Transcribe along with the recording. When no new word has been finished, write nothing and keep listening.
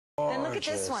Then look at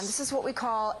this one. This is what we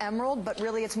call emerald, but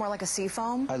really it's more like a sea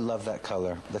foam. I love that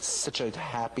color. That's such a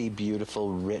happy,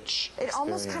 beautiful, rich It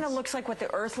almost kind of looks like what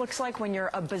the Earth looks like when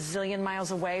you're a bazillion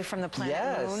miles away from the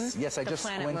planet Moon. Yes, I just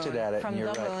squinted at it. From the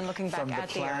Moon, looking back at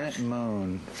the Earth.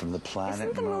 From the planet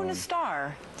Moon. Isn't the Moon a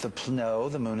star? No,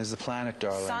 the Moon is a planet,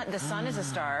 darling. The Sun is a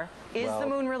star. Is the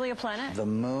Moon really a planet? The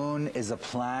Moon is a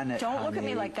planet. Don't look at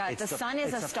me like that. The Sun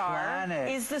is a star. Planet.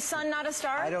 Is the Sun not a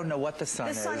star? I don't know what the Sun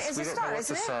is. The Sun is a star,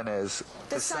 isn't it? The Sun is.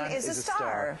 The Sun is a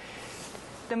star.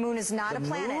 The Moon is not a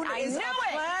planet. I knew it.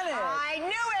 I knew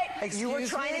it. Excuse you were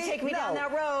trying to take me down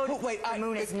that road. Wait, the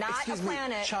Moon is not a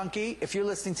planet. Chunky, if you're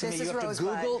listening to me, you have to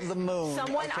Google the Moon.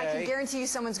 Someone, okay? I can guarantee you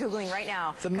someone's Googling right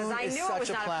now. The Moon I is knew such it was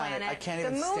a not planet. I can't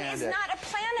even stand it. The Moon is not a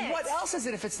planet. What else is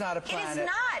it if it's not a planet? It is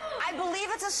not. I believe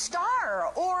it's a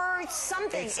star or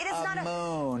something. It's it is not a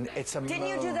moon. It's a moon. Didn't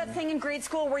you do that thing in grade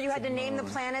school where you had to name the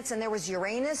planets, and there was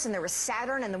Uranus, and there was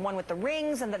Saturn, and the one with the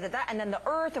rings, and and then the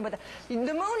Earth, and with the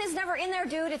Moon is never in there,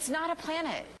 dude. It's not a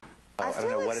planet. I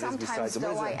feel like sometimes,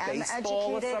 though, I am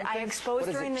educated. I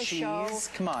exposed during the show.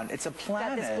 Come on, it's a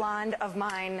planet. That this blonde of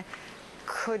mine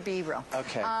could be real.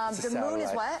 Okay. The Moon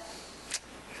is what?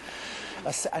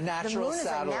 A natural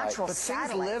satellite. A natural but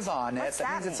satellite. things live on it.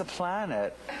 That means it's a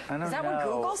planet. I don't know. Is that what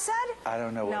Google said? I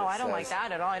don't know what No, it I don't says. like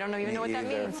that at all. I don't even know what that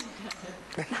means.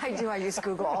 I do. I use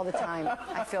Google all the time.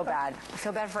 I feel bad. I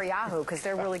feel bad for Yahoo because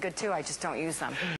they're really good too. I just don't use them.